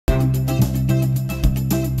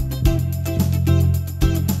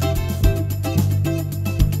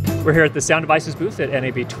We're here at the Sound Devices booth at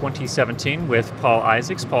NAB 2017 with Paul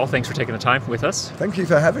Isaacs. Paul, thanks for taking the time with us. Thank you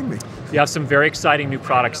for having me. You have some very exciting new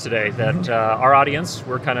products today that our audience,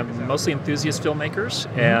 we're kind of mostly enthusiast filmmakers,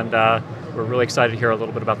 and we're really excited to hear a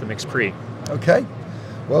little bit about the MixPre. Okay.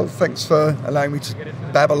 Well, thanks for allowing me to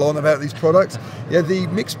babble on about these products. Yeah, the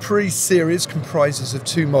MixPre series comprises of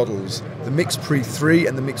two models, the MixPre-3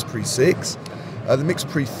 and the MixPre-6. The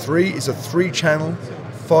MixPre-3 is a 3-channel,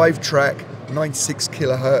 5-track, 96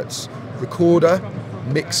 kilohertz recorder,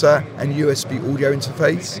 mixer, and USB audio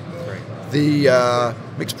interface. The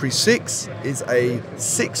MixPre-6 is a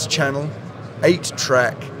 6-channel,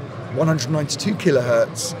 8-track, 192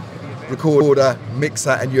 kilohertz recorder, mixer,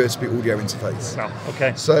 and USB audio interface. Oh,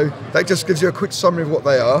 okay. So that just gives you a quick summary of what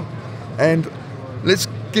they are. And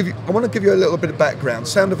I want to give you a little bit of background.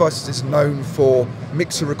 Sound Devices is known for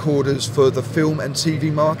mixer recorders for the film and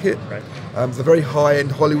TV market. Right. The very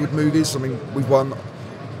high-end Hollywood movies. I mean,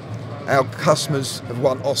 our customers have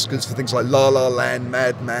won Oscars for things like La La Land,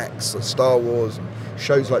 Mad Max, Star Wars, and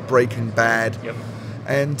shows like Breaking Bad. Yep.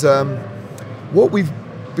 And what we've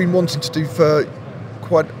been wanting to do for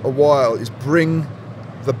quite a while is bring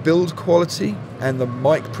the build quality and the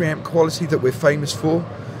mic preamp quality that we're famous for.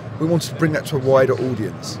 We wanted to bring that to a wider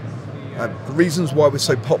audience. The reasons why we're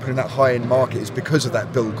so popular in that high-end market is because of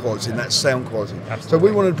that build quality and that sound quality. Absolutely. So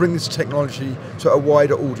we wanted to bring this technology to a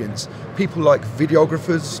wider audience. People like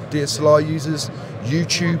videographers, DSLR users,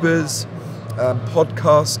 YouTubers,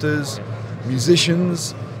 podcasters,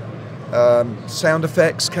 musicians, sound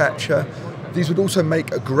effects capture. These would also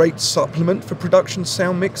make a great supplement for production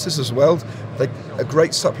sound mixers as well. A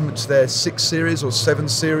great supplement to their 6 series or 7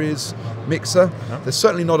 series mixer. They're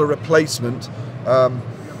certainly not a replacement,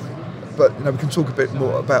 but we can talk a bit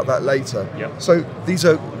more about that later. Yep. So these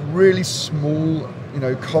are really small,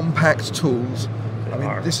 compact tools. I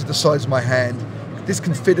mean, this is the size of my hand. This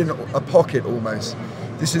can fit in a pocket almost.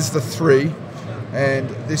 This is the 3, and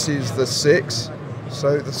this is the 6.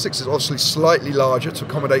 So the 6 is obviously slightly larger to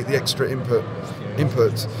accommodate the extra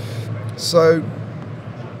inputs. So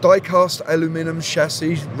die-cast aluminum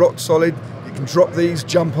chassis, rock solid. You can drop these,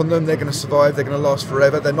 jump on them, they're going to survive, they're going to last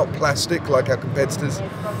forever. They're not plastic like our competitors.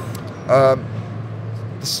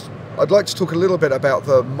 I'd like to talk a little bit about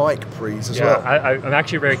the MixPres as well. I'm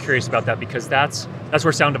actually very curious about that because that's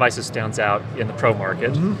where Sound Devices stands out in the pro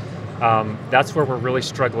market. That's where we're really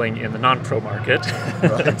struggling in the non-pro market.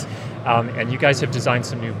 Right. And you guys have designed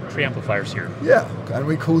some new preamplifiers here. Yeah, and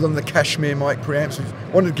we call them the Cashmere mic preamps. We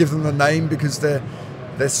wanted to give them the name because they're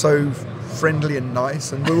so friendly and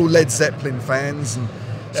nice, and we're all Led Zeppelin fans, and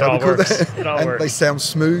so it all works. It all and works. They sound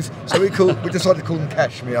smooth. So we decided to call them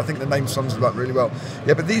Cashmere. I think the name sums them up really well.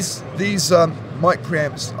 Yeah, but these mic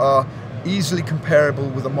preamps are easily comparable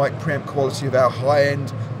with the mic preamp quality of our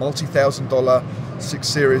high-end, multi-$1,000 6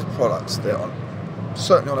 series products. They're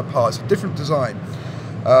certainly on a par. It's a different design.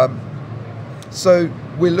 So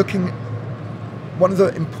we're looking, one of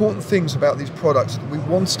the important things about these products is that we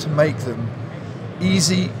want to make them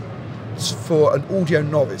easy for an audio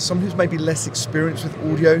novice, someone who's maybe less experienced with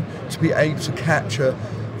audio, to be able to capture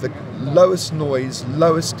the lowest noise,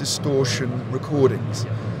 lowest distortion recordings.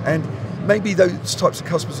 And maybe those types of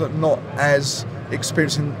customers are not as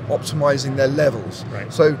experienced in optimizing their levels.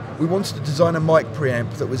 Right. So we wanted to design a mic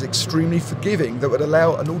preamp that was extremely forgiving, that would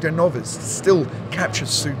allow an audio novice to still capture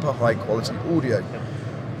super high quality audio. Yep.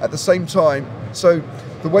 At the same time, so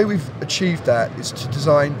the way we've achieved that is to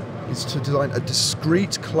design a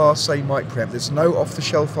discrete Class A mic preamp. There's no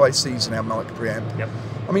off-the-shelf ICs in our mic preamp. Yep.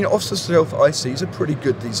 I mean, off-the-shelf ICs are pretty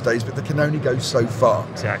good these days, but they can only go so far.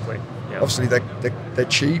 Exactly. Yep. Obviously, they're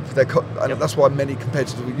cheap. And that's why many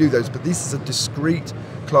competitors will use those. But this is a discrete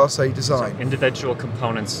Class A design. So individual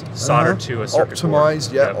components soldered to a circuit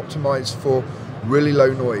optimized, board. yeah, optimized for really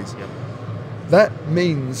low noise. Yep. That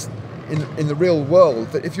means in the real world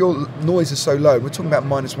that if your noise is so low, we're talking about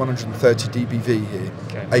minus 130 dBV here,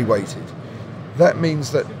 Okay. A-weighted. That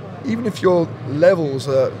means that even if your levels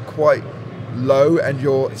are quite low and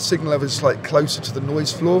your signal level is like closer to the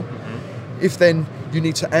noise floor, if then you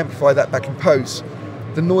need to amplify that back in post,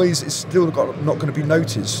 the noise is still not going to be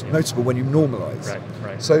noticeable when you normalize. Right,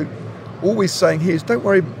 right. So all we're saying here is don't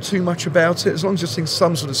worry too much about it. As long as you're seeing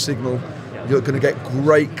some sort of signal, you're going to get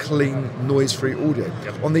great, clean, noise-free audio.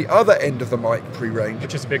 Yep. On the other end of the MixPre range,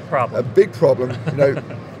 Which is a big problem. a big problem,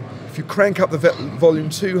 if you crank up the volume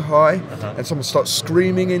too high and someone starts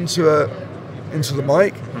screaming into the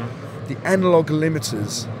mic, the analog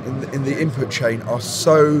limiters in the input chain are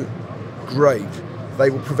so great, they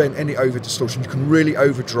will prevent any over distortion. You can really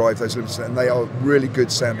overdrive those limiters, and they are really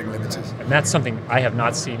good sounding limiters. And that's something I have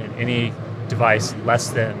not seen in any device less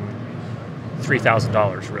than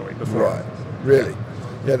 $3,000 really before. Right, really.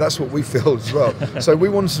 Yeah, that's what we feel as well. So we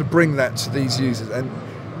wanted to bring that to these users, and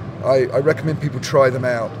I recommend people try them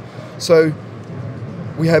out. So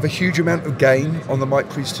we have a huge amount of gain on the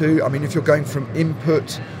MixPre-2. I mean, if you're going from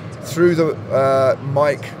input through the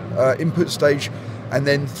mic input stage and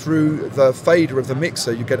then through the fader of the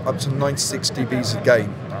mixer, you get up to 96 dBs of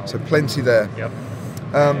gain. So plenty there. Yep.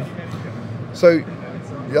 So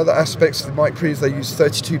the other aspects of the MixPre is they use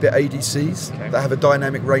 32-bit ADCs that have a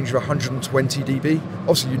dynamic range of 120 dB.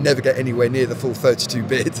 Obviously, you never get anywhere near the full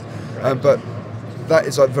 32-bit, but that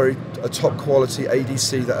is a top quality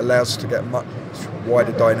ADC that allows us to get much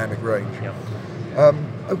wider dynamic range. Yep.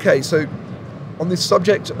 Okay, so on this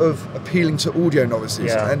subject of appealing to audio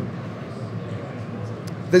novices, and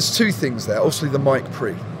there's two things there. Obviously, the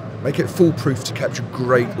MixPre, make it foolproof to capture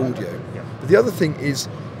great audio. Yep. But the other thing is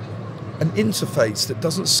an interface that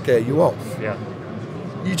doesn't scare you off. Yeah.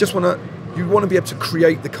 You just want to be able to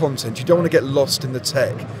create the content. You don't want to get lost in the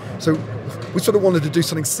tech. So we sort of wanted to do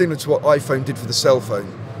something similar to what iPhone did for the cell phone.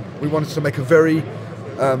 We wanted to make a very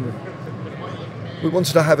we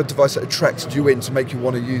wanted to have a device that attracted you in to make you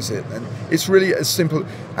want to use it. And it's really as simple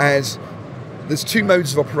as there's two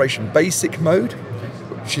modes of operation. Basic mode,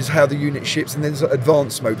 which is how the unit ships, and then there's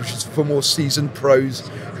advanced mode, which is for more seasoned pros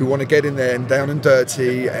who want to get in there and down and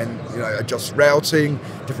dirty and adjust routing,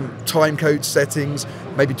 different time code settings,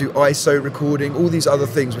 maybe do ISO recording, all these other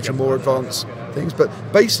things which are more advanced things. But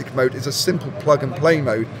basic mode is a simple plug and play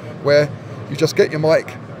mode where you just get your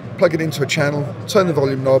mic, plug it into a channel, turn the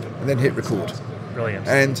volume knob, and then hit record. Brilliant.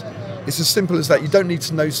 And it's as simple as that. You don't need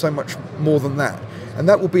to know so much more than that. And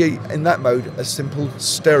that will be, in that mode, a simple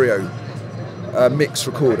stereo mix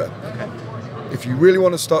recorder. Okay. If you really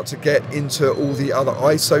want to start to get into all the other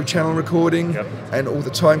ISO channel recording and all the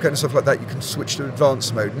time code and stuff like that, you can switch to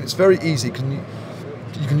advanced mode. And it's very easy. You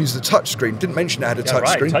can use the touch screen. Didn't mention it had a touch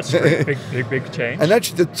screen. Touch screen. big change. And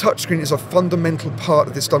actually, the touch screen is a fundamental part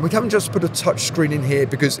of this done. We haven't just put a touch screen in here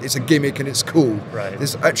because it's a gimmick and it's cool. Right.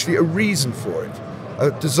 There's actually a reason for it,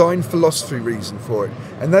 a design philosophy reason for it,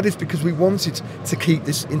 and that is because we wanted to keep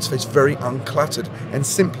this interface very uncluttered and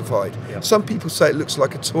simplified. Yep. Some people say it looks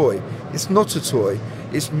like a toy. It's not a toy.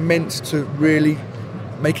 It's meant to really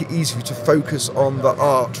make it easy for you to focus on the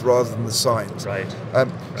art rather than the science. Right.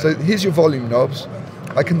 So here's your volume knobs.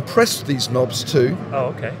 I can press these knobs too. Oh,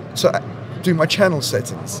 okay. To do my channel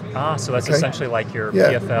settings. Ah, so that's essentially like your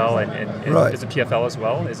Yeah. PFL and Right. is it PFL as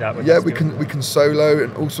well? Is that what? Yeah, it's we doing? can solo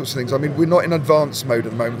and all sorts of things. I mean, we're not in advanced mode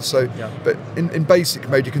at the moment, so but in basic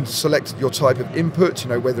mode you can select your type of input.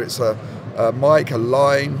 Whether it's a mic, a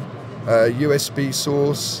line, a USB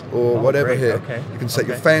source, or whatever. Great. Here. Okay. You can set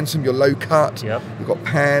your phantom, your low cut. Yep. You've got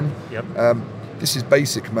pan. Yep. This is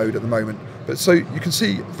basic mode at the moment. But so you can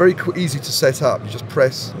see, very easy to set up. You just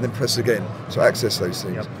press and then press again to access those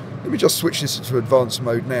things. Yep. Let me just switch this to advanced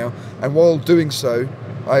mode now. And while doing so,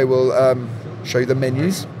 I will show you the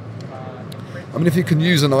menus. I mean, if you can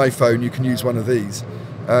use an iPhone, you can use one of these.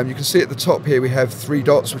 You can see at the top here we have 3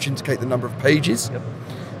 dots which indicate the number of pages. Yep.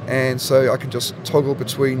 And so I can just toggle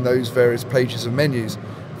between those various pages of menus.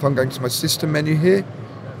 If I'm going to my system menu here,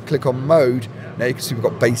 click on mode, now you can see we've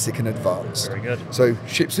got basic and advanced. Very good. So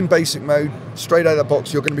ships in basic mode, straight out of the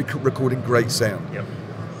box, you're going to be recording great sound. Yep.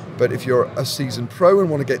 But if you're a seasoned pro and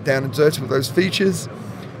want to get down and dirty with those features,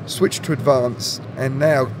 switch to advanced, and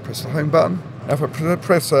now press the home button. Now if I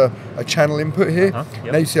press a channel input here,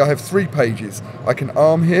 now you see I have 3 pages. I can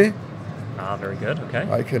arm here. Ah, very good. Okay.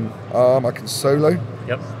 I can arm, I can solo.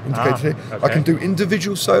 Yep. Indicated here. Okay. I can do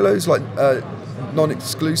individual solos like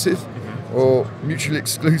non-exclusive or mutually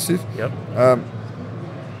exclusive. Yep.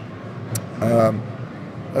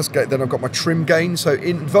 That's great. Then I've got my trim gain. So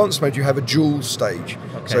in advanced mode, you have a dual stage.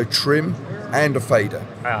 Okay. So trim and a fader.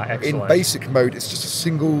 Excellent. In basic mode, it's just a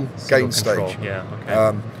single gain control. stage. Yeah.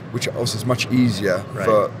 Okay. Which also is much easier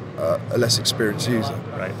for a less experienced user.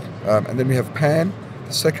 Right. And then we have pan.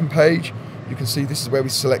 The second page, you can see this is where we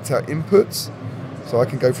select our inputs. So I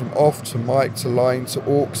can go from off to mic to line to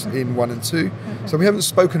aux in 1 and 2. So we haven't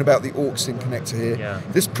spoken about the aux in connector here. Yeah.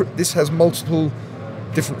 This has multiple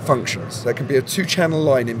different functions. There can be a 2-channel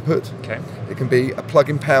line input. Okay. It can be a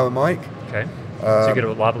plug-in power mic. Okay. So you get a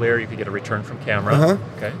lavalier, you can get a return from camera.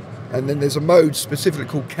 Okay. And then there's a mode specifically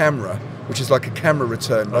called camera, which is like a camera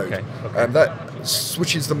return mode. Okay. And that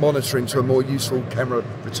switches the monitoring to a more useful camera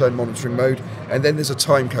return monitoring mode. And then there's a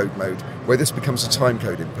timecode mode, where this becomes a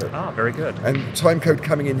timecode input. Ah, very good. And timecode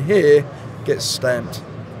coming in here gets stamped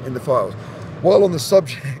in the files. While on the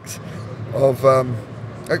subject of,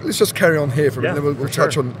 let's just carry on here for a minute, then we'll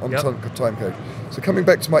touch on timecode. So coming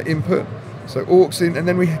back to my input, So aux in, and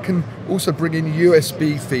then we can also bring in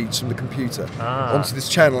USB feeds from the computer onto this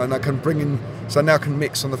channel, and I can bring in, so I now can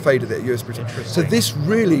mix on the fader there, USB. So this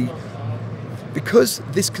really, because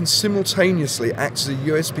this can simultaneously act as a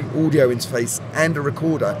USB audio interface and a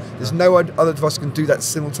recorder, there's no other device that can do that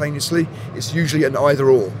simultaneously. It's usually an either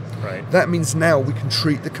or. Right. That means now we can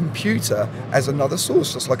treat the computer as another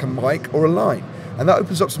source, just like a mic or a line. And that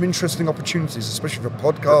opens up some interesting opportunities, especially for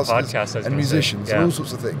podcasters and musicians and all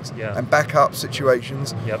sorts of things, and backup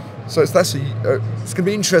situations. So it's going to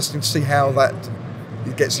be interesting to see how that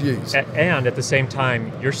it gets used. And at the same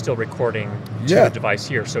time, you're still recording to the device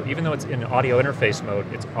here. So even though it's in audio interface mode,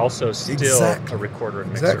 it's also still a recorder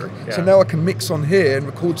and mixer. So now I can mix on here and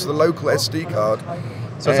record to the local SD card.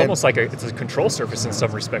 So it's almost like it's a control surface in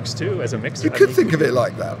some respects too, as a mixer. You could think of it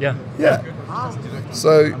like that. Yeah.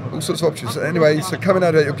 So all sorts of options. So anyway, so coming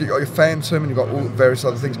out of it, you've got your phantom and you've got all various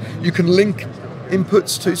other things. You can link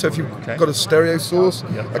inputs too. So if you've got a stereo source,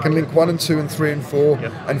 I can link 1 and 2 and 3 and 4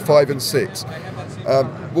 and 5 and 6.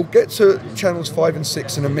 We'll get to channels 5 and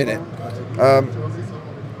 6 in a minute.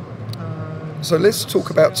 So let's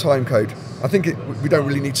talk about timecode. I think we don't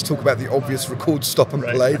really need to talk about the obvious record, stop and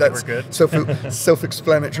play. That's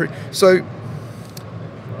self-explanatory. So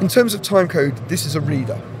in terms of timecode, this is a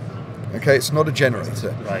reader. Okay, it's not a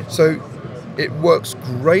generator. So it works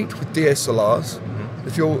great with DSLRs.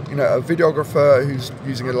 If you're a videographer who's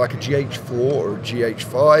using it like a GH4 or a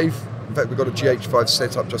GH5, in fact we've got a GH5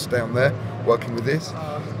 set up just down there working with this,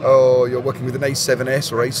 or you're working with an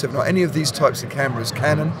A7S or A7 or any of these types of cameras,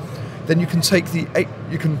 Canon, then you can take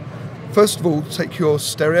first of all, take your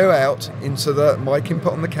stereo out into the mic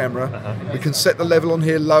input on the camera. We can set the level on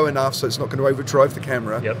here low enough so it's not going to overdrive the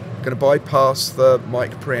camera. Going to bypass the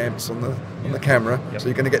mic preamps on the camera, so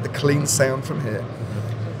you're going to get the clean sound from here.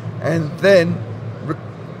 And then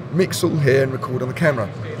mix all here and record on the camera.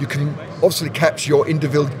 You can obviously capture your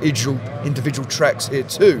individual tracks here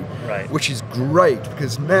too, which is great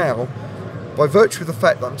because now, by virtue of the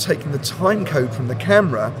fact that I'm taking the time code from the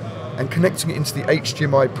camera and connecting it into the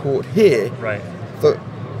HDMI port here, the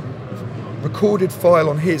recorded file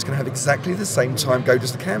on here is going to have exactly the same time code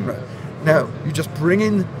as the camera. Now, you just bring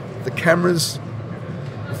in the camera's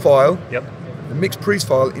file, the MixPre-3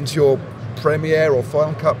 file, into your Premiere or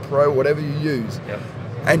Final Cut Pro, whatever you use,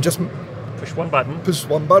 and just push one button,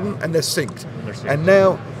 and they're synced. And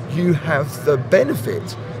now you have the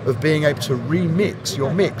benefit of being able to remix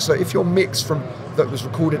your mix. So if your mix that was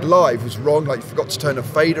recorded live was wrong, like you forgot to turn a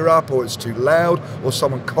fader up, or it's too loud, or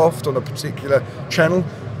someone coughed on a particular channel,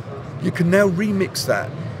 you can now remix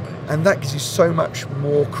that, and that gives you so much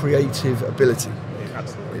more creative ability.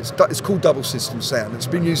 It's called double system sound. It's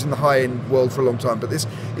been used in the high-end world for a long time, but this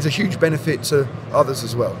is a huge benefit to others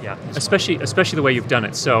as well. Especially the way you've done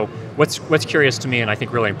it. So what's curious to me, and I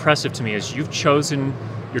think really impressive to me, is you've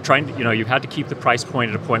had to keep the price point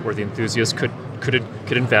at a point where the enthusiast could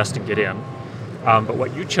invest and get in. But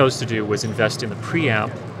what you chose to do was invest in the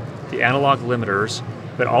preamp, the analog limiters,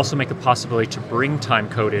 but also make the possibility to bring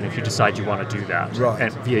timecode in if you decide you want to do that.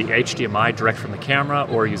 And via HDMI direct from the camera,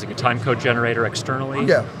 or using a timecode generator externally.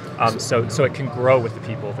 So it can grow with the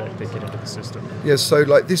people that get into the system. So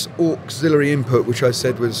like this auxiliary input, which I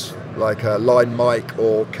said was like a line mic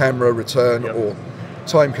or camera return or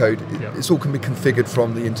timecode, it's all can be configured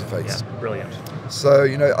from the interface. Brilliant. So,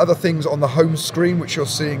 other things on the home screen, which you're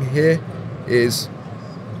seeing here, is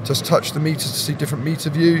just touch the meter to see different meter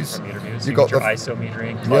views. You've got your ISO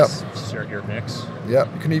metering plus your mix. You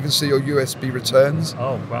can even see your USB returns.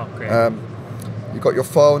 Oh, wow, great. You've got your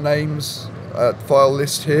file names, file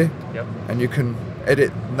list here, and you can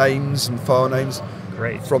edit names and file names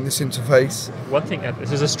from this interface. One thing,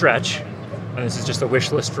 this is a stretch, and this is just a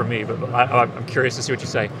wish list for me, but I'm curious to see what you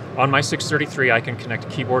say. On my 633, I can connect a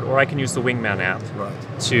keyboard, or I can use the Wingman app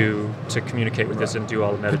to communicate with this and do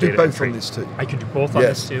all the metadata. You can do both entry. on this too. I can do both on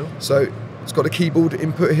this too? So it's got a keyboard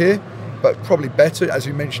input here, but probably better, as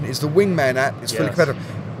we mentioned, is the Wingman app. It's fully compatible.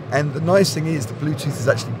 And the nice thing is the Bluetooth is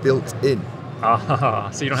actually built in.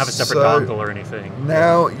 So you don't have a separate dongle or anything.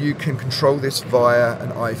 Now you can control this via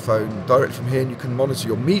an iPhone directly from here, and you can monitor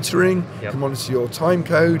your metering, you can monitor your time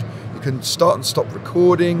code, you can start and stop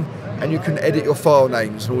recording, and you can edit your file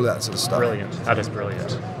names and all that sort of stuff. Brilliant. That is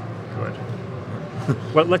brilliant. Good.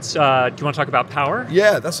 Well, do you want to talk about power?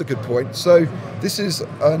 Yeah, that's a good point. So this is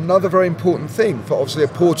another very important thing for obviously a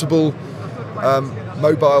portable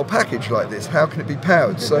mobile package like this. How can it be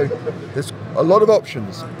powered? So there's a lot of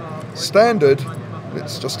options. Standard,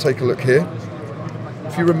 let's just take a look here.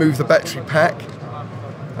 If you remove the battery pack,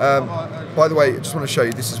 by the way, I just want to show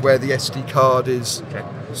you, this is where the SD card is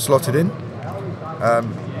slotted in.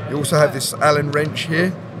 You also have this Allen wrench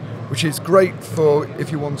here, which is great for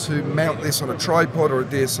if you want to mount this on a tripod or a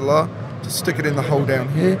DSLR. Just stick it in the hole down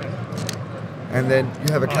here, and then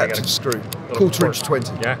you have a captive screw, 1/4"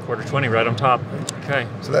 20. Yeah, 1/4 20 right on top. Okay.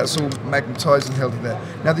 So that's all magnetized and held in there.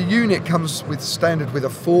 Now the unit comes with standard with a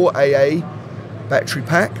 4 AA battery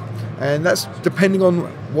pack, and that's depending on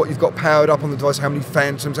what you've got powered up on the device, how many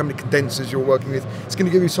phantoms, how many condensers you're working with. It's going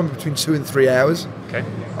to give you something between 2 and 3 hours. Okay.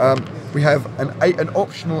 We have an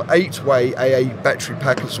optional 8-way AA battery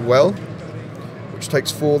pack as well, which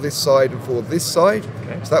takes 4 this side and 4 this side.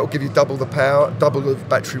 Okay. So that will give you double the power, double the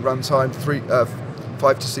battery runtime,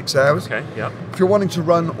 5 to 6 hours. Okay. Yeah. If you're wanting to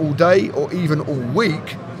run all day or even all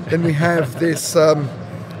week, then we have this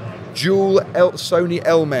dual Sony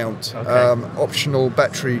L mount optional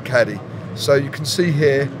battery caddy. So you can see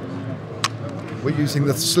here, we're using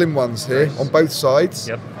the slim ones here on both sides.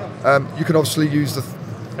 Yep. You can obviously use the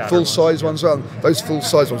full size ones as well. Those full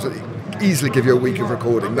size ones easily give you a week of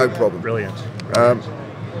recording, no problem. Brilliant.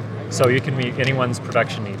 So you can meet anyone's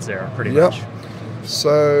production needs there, pretty much.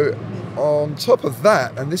 So on top of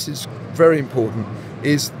that, and this is very important,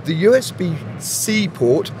 is the USB-C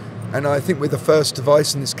port. And I think we're the first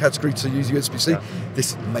device in this category to use USB-C. Yeah.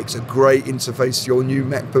 This makes a great interface. Your new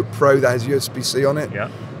MacBook Pro that has USB-C on it. Yeah.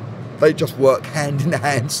 They just work hand in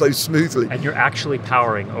hand so smoothly. And you're actually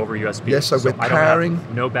powering over USB. Yes, so we're powering.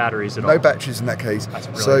 No batteries at all. No batteries in that case. That's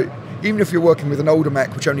brilliant. So even if you're working with an older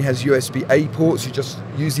Mac which only has USB-A ports, you just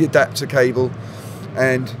use the adapter cable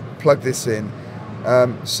and plug this in.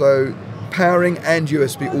 So powering and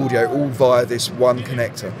USB audio all via this one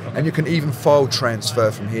connector. And you can even file transfer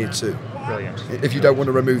from here too. Brilliant. If you don't want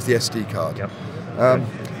to remove the SD card. Yep.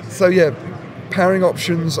 So yeah, powering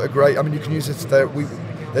options are great. I mean, you can use it there.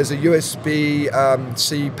 There's a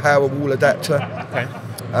USB-C power wall adapter. Okay.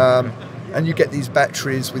 And you get these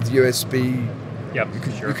batteries with USB. Yep,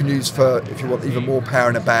 you can use for if you want even more power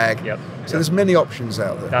in a bag. Yep. So there's many options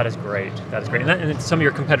out there. That is great. That is great. And some of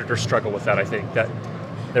your competitors struggle with that, I think. That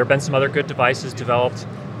there have been some other good devices developed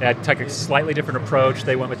that took a slightly different approach.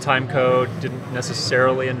 They went with time code, didn't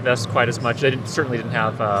necessarily invest quite as much. They certainly didn't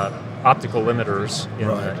have optical limiters in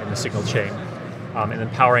the signal chain. And then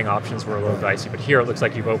powering options were a little dicey, but here it looks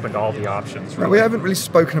like you've opened all the options. Really. Now, we haven't really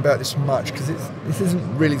spoken about this much because this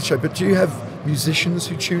isn't really the show, but do you have musicians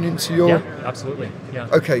who tune into your... Yeah, absolutely, yeah.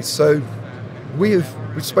 Okay, so we've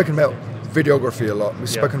spoken about videography a lot. We've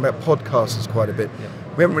spoken about podcasters quite a bit. Yeah.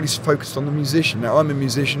 We haven't really focused on the musician. Now, I'm a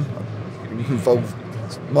musician. I'm involved.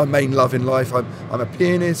 My main love in life. I'm a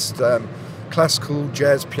pianist, classical,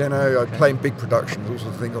 jazz, piano. I play in big productions, all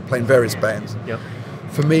sorts of things. I play in various bands. Yep.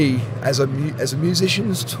 For me, as a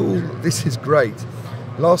musician's tool, this is great.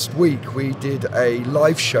 Last week we did a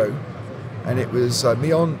live show, and it was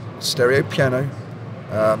me on stereo piano.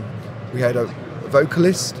 We had a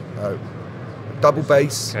vocalist, a double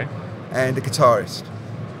bass, and a guitarist.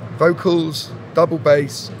 Vocals, double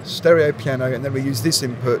bass, stereo piano, and then we used this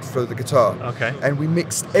input for the guitar. Okay. And we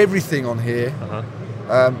mixed everything on here.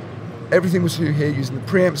 Everything was through here using the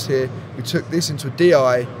preamps here. We took this into a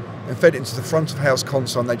DI and fed it into the front of house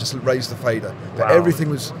console, and they just raised the fader. But everything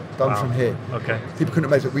was done from here. Okay. People couldn't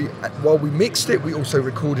imagine it. While we mixed it, we also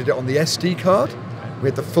recorded it on the SD card. We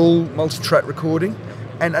had the full multi-track recording,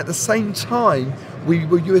 and at the same time, we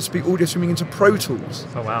were USB audio streaming into Pro Tools.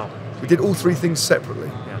 Oh wow. We did all three things separately.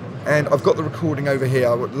 Yeah. And I've got the recording over here.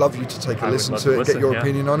 I would love you to take a listen to it and get your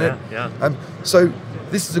opinion on it. Yeah. So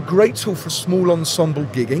this is a great tool for small ensemble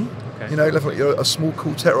gigging. Okay. You know, like you're a small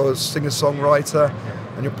quartet or a singer-songwriter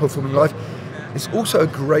and you're performing live. It's also a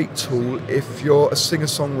great tool if you're a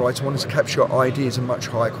singer-songwriter wanting to capture your ideas in much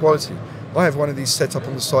higher quality. I have one of these set up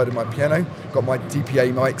on the side of my piano, got my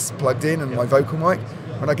DPA mics plugged in and my vocal mic.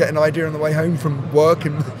 When I get an idea on the way home from work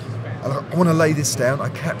and I want to lay this down, I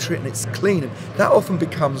capture it and it's clean. And that often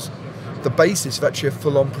becomes the basis of actually a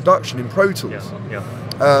full-on production in Pro Tools.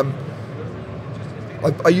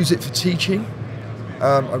 I use it for teaching.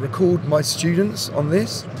 I record my students on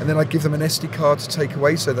this, and then I give them an SD card to take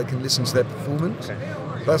away so they can listen to their performance.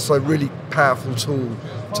 That's a really powerful tool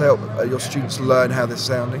to help your students learn how they're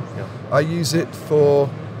sounding. I use it for,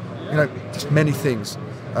 just many things.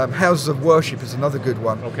 Houses of Worship is another good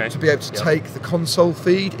one. To be able to take the console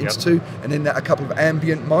feed into and then a couple of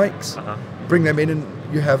ambient mics, bring them in, and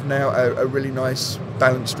you have now a really nice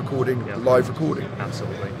balanced recording, live recording.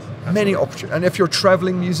 Absolutely. Many options. And if you're a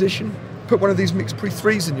traveling musician, put one of these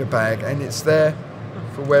MixPre-3s in your bag and it's there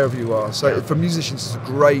for wherever you are. So for musicians, it's a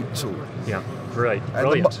great tool. Yeah, great. And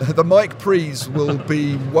brilliant. The MixPres will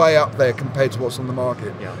be way up there compared to what's on the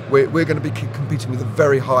market. We're going to be competing with a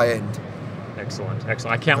very high end. Excellent.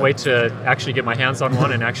 I can't wait to actually get my hands on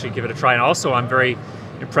one and actually give it a try. And also, I'm very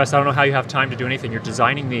impressed. I don't know how you have time to do anything. You're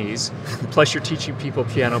designing these, plus you're teaching people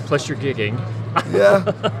piano, plus you're gigging. Yeah,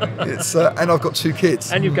 it's and I've got 2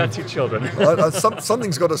 kids. And you've got 2 children.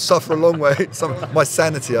 Something's got to suffer a long way. My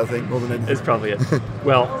sanity, I think, more than anything. It's probably it.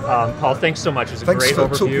 Well, Paul, thanks so much. It was a Thanks great for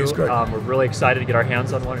overview. talking. It's great. We're really excited to get our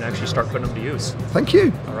hands on one and actually start putting them to use. Thank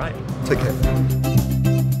you. All right. Take care.